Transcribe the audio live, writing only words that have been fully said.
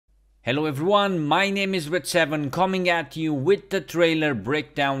Hello everyone, my name is Redseven coming at you with the trailer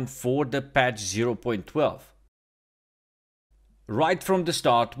breakdown for the patch 0.12. Right from the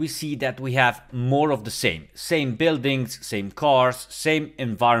start we see that we have more of the same buildings, same cars, same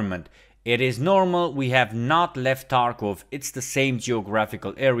environment. It is normal, we have not left Tarkov, it's the same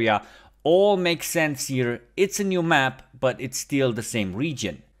geographical area, all makes sense here, it's a new map but it's still the same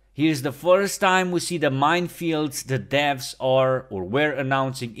region. Here's the first time we see the minefields the devs are or were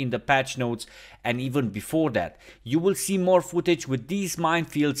announcing in the patch notes, and even before that. You will see more footage with these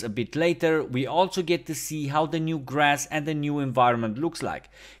minefields a bit later. We also get to see how the new grass and the new environment looks like.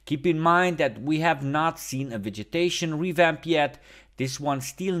 Keep in mind that we have not seen a vegetation revamp yet, this one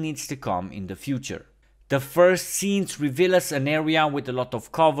still needs to come in the future. The first scenes reveal us an area with a lot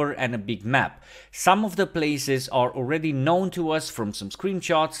of cover and a big map. Some of the places are already known to us from some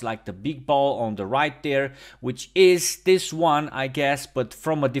screenshots, like the big ball on the right there, which is this one I guess, but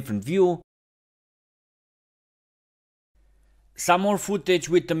from a different view. Some more footage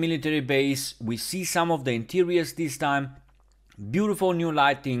with the military base, we see some of the interiors this time. Beautiful new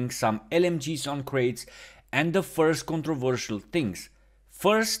lighting, some LMGs on crates, and the first controversial things.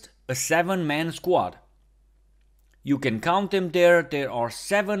 First, a 7-man squad. You can count them there are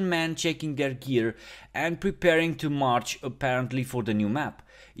 7 men checking their gear and preparing to march apparently for the new map.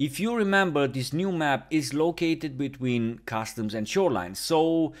 If you remember, this new map is located between customs and shoreline,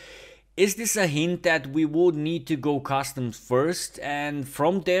 so is this a hint that we would need to go customs first and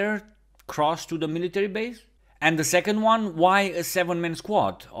from there cross to the military base? And the second one, why a 7-man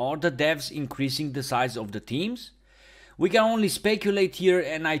squad? Are the devs increasing the size of the teams? We can only speculate here,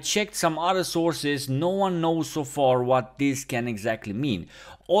 and I checked some other sources, no one knows so far what this can exactly mean.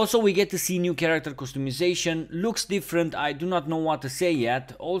 Also we get to see new character customization, looks different, I do not know what to say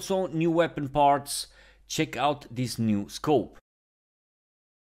yet. Also new weapon parts, check out this new scope.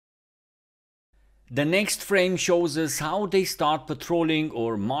 The next frame shows us how they start patrolling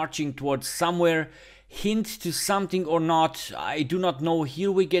or marching towards somewhere. Hint to something or not, I do not know. Here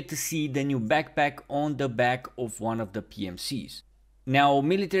we get to see the new backpack on the back of one of the PMCs. Now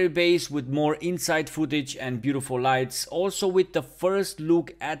military base with more inside footage and beautiful lights, also with the first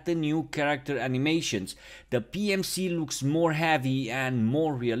look at the new character animations. The PMC looks more heavy and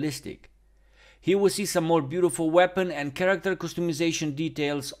more realistic. Here we see some more beautiful weapon and character customization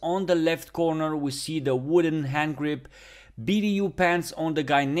details. On the left corner we see the wooden hand grip, BDU pants on the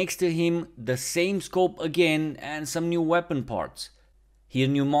guy next to him, the same scope again, and some new weapon parts. Here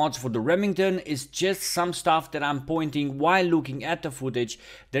new mods for the Remington is just some stuff that I'm pointing while looking at the footage.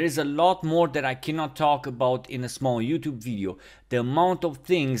 There is a lot more that I cannot talk about in a small YouTube video. The amount of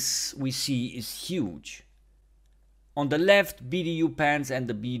things we see is huge. On the left, BDU pants and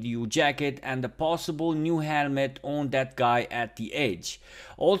the BDU jacket and the possible new helmet on that guy at the edge.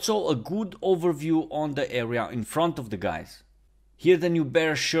 Also a good overview on the area in front of the guys. Here the new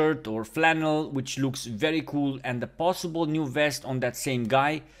bear shirt or flannel, which looks very cool, and the possible new vest on that same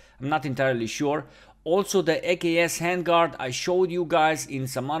guy. I'm not entirely sure. Also the AKS handguard I showed you guys in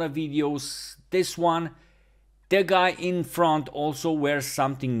some other videos. This one. The guy in front also wears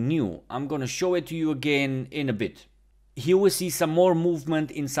something new. I'm gonna show it to you again in a bit. Here we see some more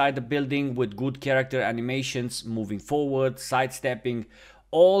movement inside the building with good character animations, moving forward, sidestepping,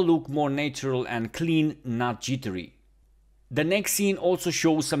 all look more natural and clean, not jittery. The next scene also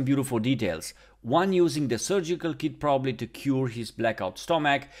shows some beautiful details. One using the surgical kit probably to cure his blackout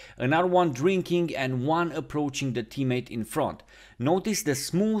stomach, another one drinking, and one approaching the teammate in front. Notice the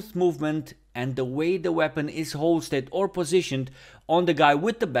smooth movement and the way the weapon is holstered or positioned on the guy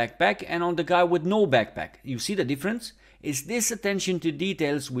with the backpack and on the guy with no backpack. You see the difference? It's this attention to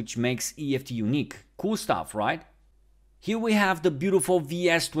details which makes EFT unique. Cool stuff, right? Here we have the beautiful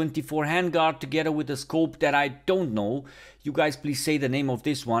VS24 handguard together with a scope that I don't know. You guys please say the name of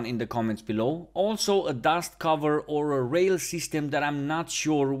this one in the comments below. Also a dust cover or a rail system that I'm not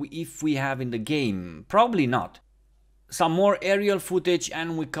sure if we have in the game. Probably not. Some more aerial footage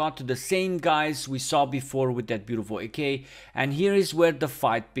and we cut to the same guys we saw before with that beautiful AK, and here is where the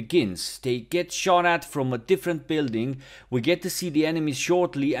fight begins. They get shot at from a different building, we get to see the enemies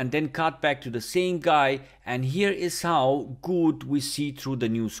shortly and then cut back to the same guy, and here is how good we see through the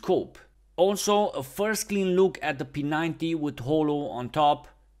new scope. Also a first clean look at the P90 with holo on top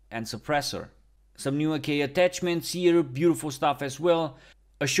and suppressor. Some new AK attachments here, beautiful stuff as well.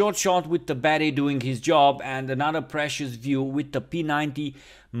 A short shot with the baddie doing his job and another precious view with the P90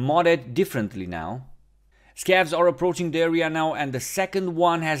 modded differently now. Scavs are approaching the area now and the second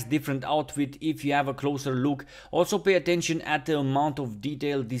one has different outfit if you have a closer look. Also pay attention at the amount of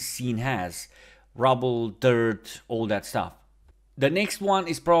detail this scene has. Rubble, dirt, all that stuff. The next one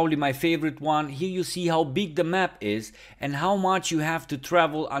is probably my favorite one. Here you see how big the map is and how much you have to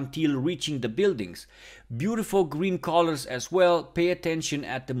travel until reaching the buildings. Beautiful green colors as well. Pay attention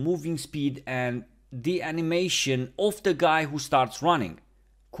at the moving speed and the animation of the guy who starts running.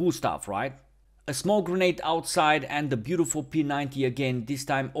 Cool stuff, right? A small grenade outside and the beautiful P90 again, this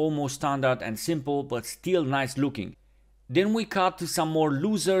time almost standard and simple but still nice looking. Then we cut to some more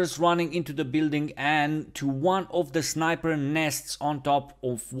losers running into the building and to one of the sniper nests on top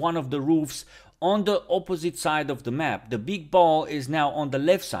of one of the roofs on the opposite side of the map. The big ball is now on the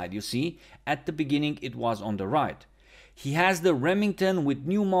left side, you see. At the beginning it was on the right. He has the Remington with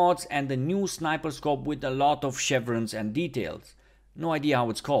new mods and the new sniper scope with a lot of chevrons and details. No idea how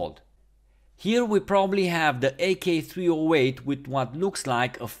it's called. Here we probably have the AK-308 with what looks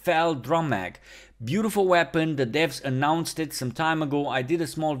like a FAL drum mag. Beautiful weapon, the devs announced it some time ago, I did a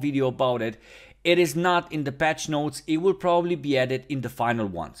small video about it. It is not in the patch notes, it will probably be added in the final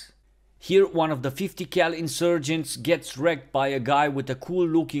ones. Here one of the 50 cal insurgents gets wrecked by a guy with a cool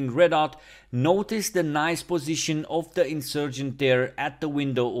looking red dot. Notice the nice position of the insurgent there at the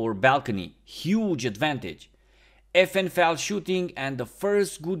window or balcony, huge advantage. FN FAL shooting and the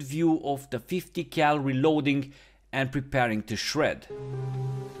first good view of the 50 cal reloading and preparing to shred.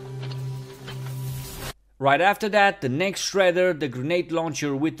 Right after that, the next shredder, the grenade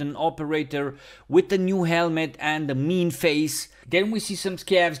launcher with an operator with the new helmet and the mean face. Then we see some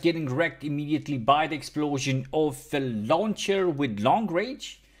scavs getting wrecked immediately by the explosion of a launcher with long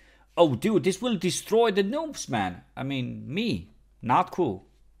range. Oh dude, this will destroy the noobs, man. I mean, me. Not cool.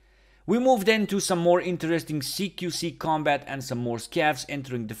 We move then to some more interesting CQC combat and some more scavs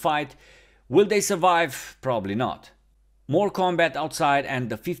entering the fight. Will they survive? Probably not. More combat outside and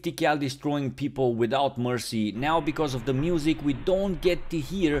the 50 cal destroying people without mercy. Now because of the music we don't get to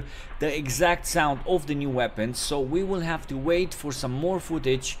hear the exact sound of the new weapons, so we will have to wait for some more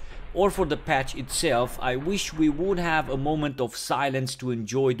footage or for the patch itself. I wish we would have a moment of silence to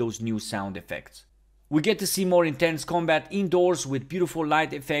enjoy those new sound effects. We get to see more intense combat indoors with beautiful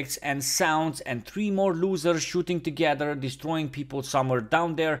light effects and sounds and 3 more losers shooting together, destroying people somewhere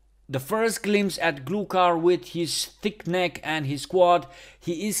down there. The first glimpse at Glukar with his thick neck and his squad.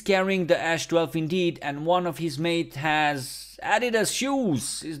 He is carrying the Ash 12 indeed, and one of his mates has Adidas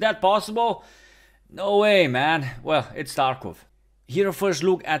shoes. Is that possible? No way, man. Well, it's Tarkov. Here a first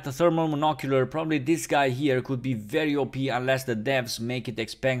look at the thermal monocular. Probably this guy here could be very OP unless the devs make it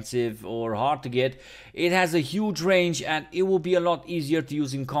expensive or hard to get. It has a huge range and it will be a lot easier to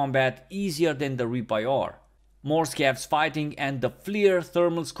use in combat, easier than the Reap-IR. More scavs fighting and the FLIR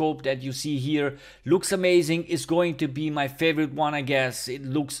thermal scope that you see here looks amazing. Is going to be my favorite one, I guess. It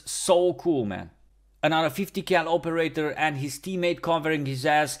looks so cool, man. Another 50 cal operator and his teammate covering his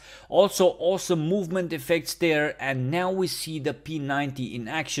ass. Also awesome movement effects there, and now we see the P90 in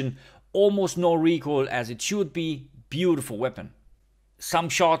action. Almost no recoil as it should be. Beautiful weapon. Some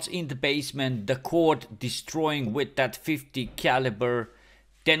shots in the basement, the cord destroying with that 50 caliber.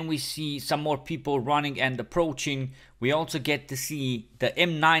 Then we see some more people running and approaching. We also get to see the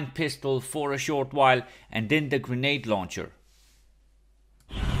M9 pistol for a short while and then the grenade launcher.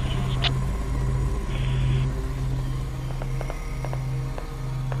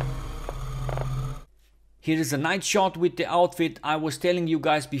 Here is a night shot with the outfit. I was telling you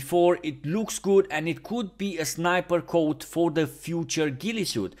guys before, it looks good and it could be a sniper coat for the future ghillie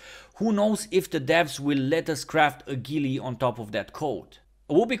suit. Who knows if the devs will let us craft a ghillie on top of that coat.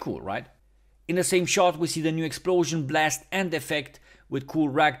 It would be cool, right? In the same shot we see the new explosion, blast and effect with cool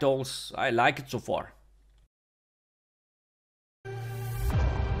ragdolls. I like it so far.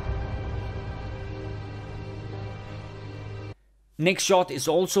 Next shot is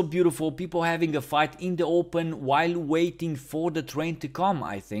also beautiful. People having a fight in the open while waiting for the train to come,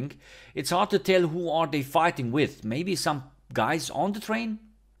 I think. It's hard to tell who are they fighting with. Maybe some guys on the train?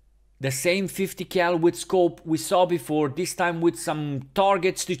 The same 50 cal with scope we saw before, this time with some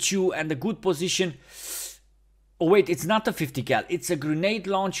targets to chew and a good position. Oh wait, it's not a 50 cal, it's a grenade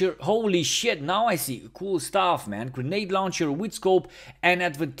launcher. Holy shit, now I see. Cool stuff, man. Grenade launcher with scope and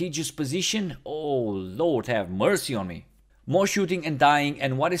advantageous position. Oh Lord have mercy on me. More shooting and dying,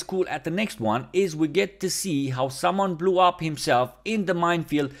 and what is cool at the next one is we get to see how someone blew up himself in the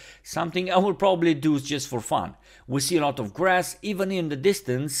minefield, something I will probably do just for fun. We see a lot of grass even in the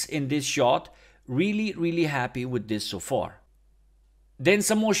distance in this shot. Really happy with this so far. Then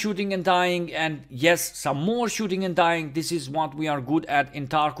some more shooting and dying, and yes, some more shooting and dying. This is what we are good at in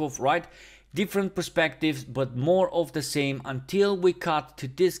Tarkov, right? Different perspectives but more of the same until we cut to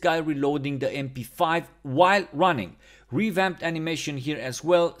this guy reloading the MP5 while running. Revamped animation here as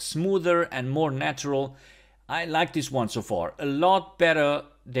well, smoother and more natural. I like this one so far, a lot better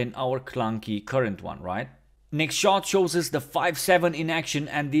than our clunky current one, right? Next shot shows us the 5.7 in action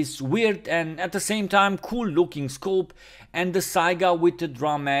and this weird and at the same time cool looking scope and the Saiga with the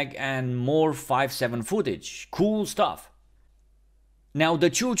drum mag and more 5.7 footage. Cool stuff. Now the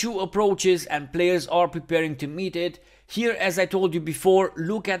choo-choo approaches and players are preparing to meet it. Here, as I told you before,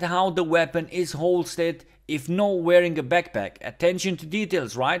 look at how the weapon is holstered, if not wearing a backpack. Attention to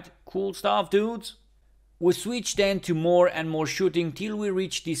details, right? Cool stuff, dudes. We switch then to more and more shooting till we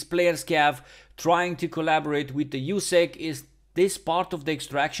reach this player's cave trying to collaborate with the USEC. Is this part of the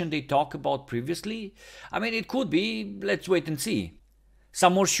extraction they talked about previously? I mean, it could be, let's wait and see.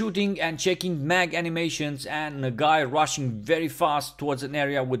 Some more shooting and checking mag animations and a guy rushing very fast towards an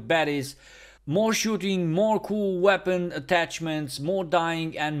area with baddies. More shooting, more cool weapon attachments, more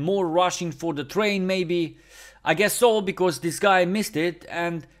dying and more rushing for the train maybe. I guess so, because this guy missed it,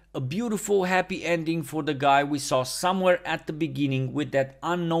 and a beautiful happy ending for the guy we saw somewhere at the beginning with that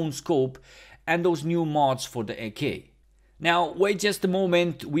unknown scope and those new mods for the AK. Now wait just a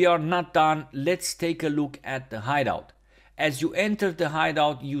moment, we are not done. Let's take a look at the hideout. As you enter the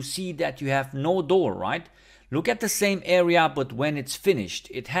hideout, you see that you have no door, right? Look at the same area, but when it's finished,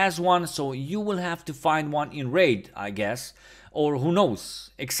 it has one, so you will have to find one in raid, I guess. Or who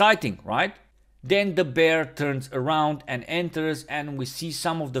knows? Exciting, right? Then the bear turns around and enters and we see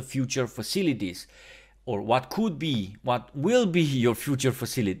some of the future facilities. Or what could be, what will be your future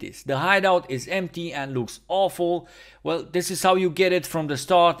facilities. The hideout is empty and looks awful. Well, this is how you get it from the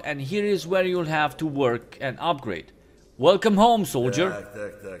start, and here is where you'll have to work and upgrade. Welcome home,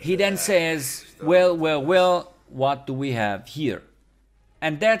 soldier. He then says, well, what do we have here?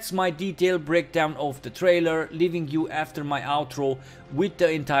 And that's my detailed breakdown of the trailer, leaving you after my outro with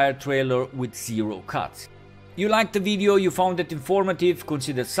the entire trailer with 0 cuts. You liked the video, you found it informative,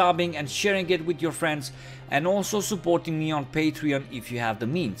 consider subbing and sharing it with your friends, and also supporting me on Patreon if you have the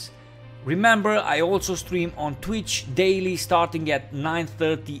means. Remember, I also stream on Twitch daily starting at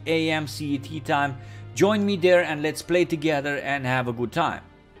 9:30 AM CET time. Join me there and let's play together and have a good time.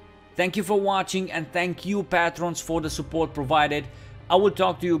 Thank you for watching, and thank you patrons for the support provided. I will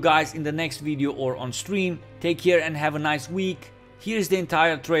talk to you guys in the next video or on stream. Take care and have a nice week. Here's the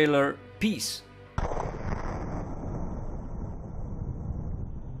entire trailer. Peace.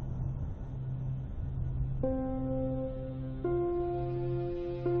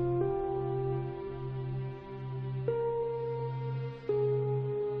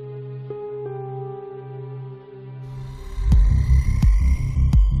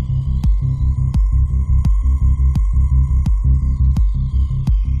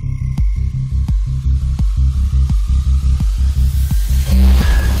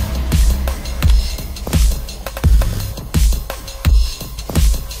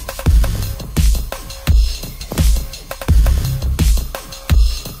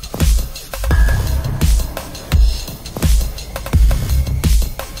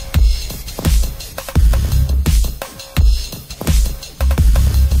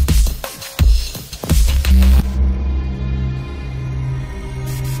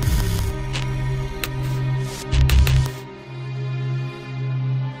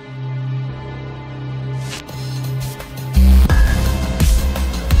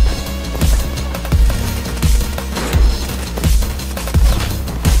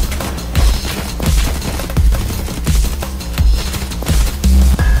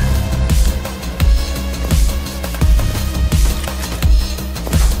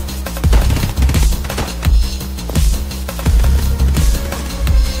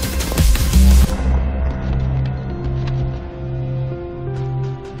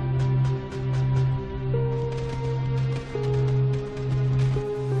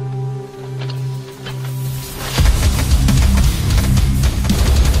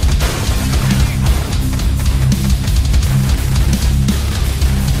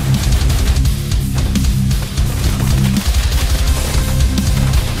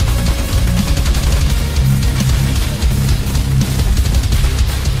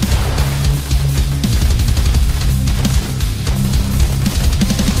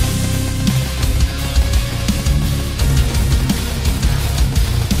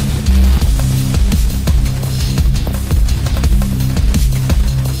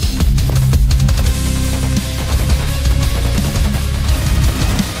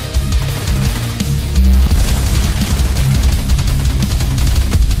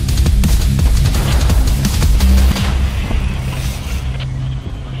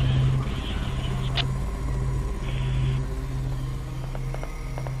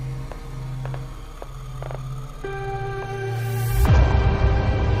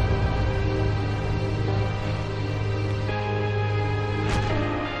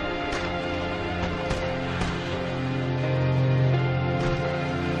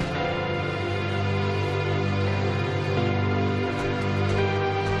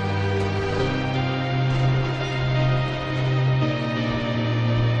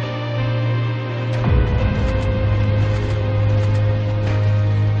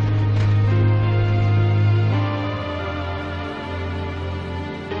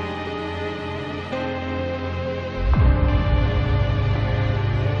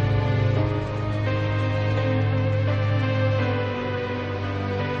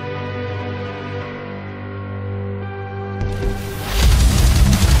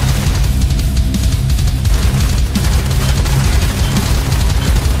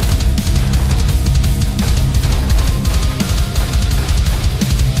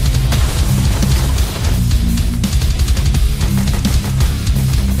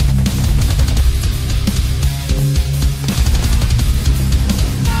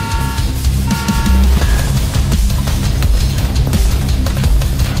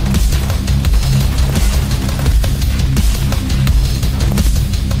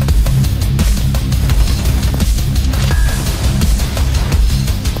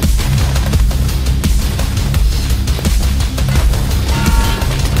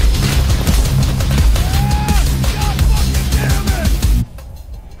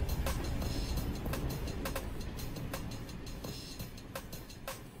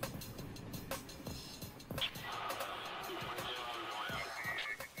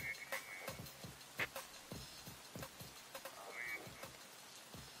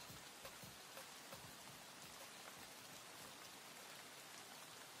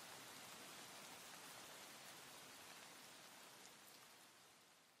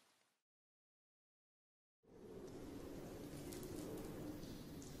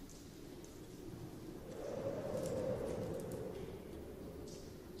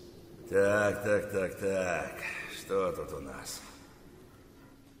 Так. Что тут у нас?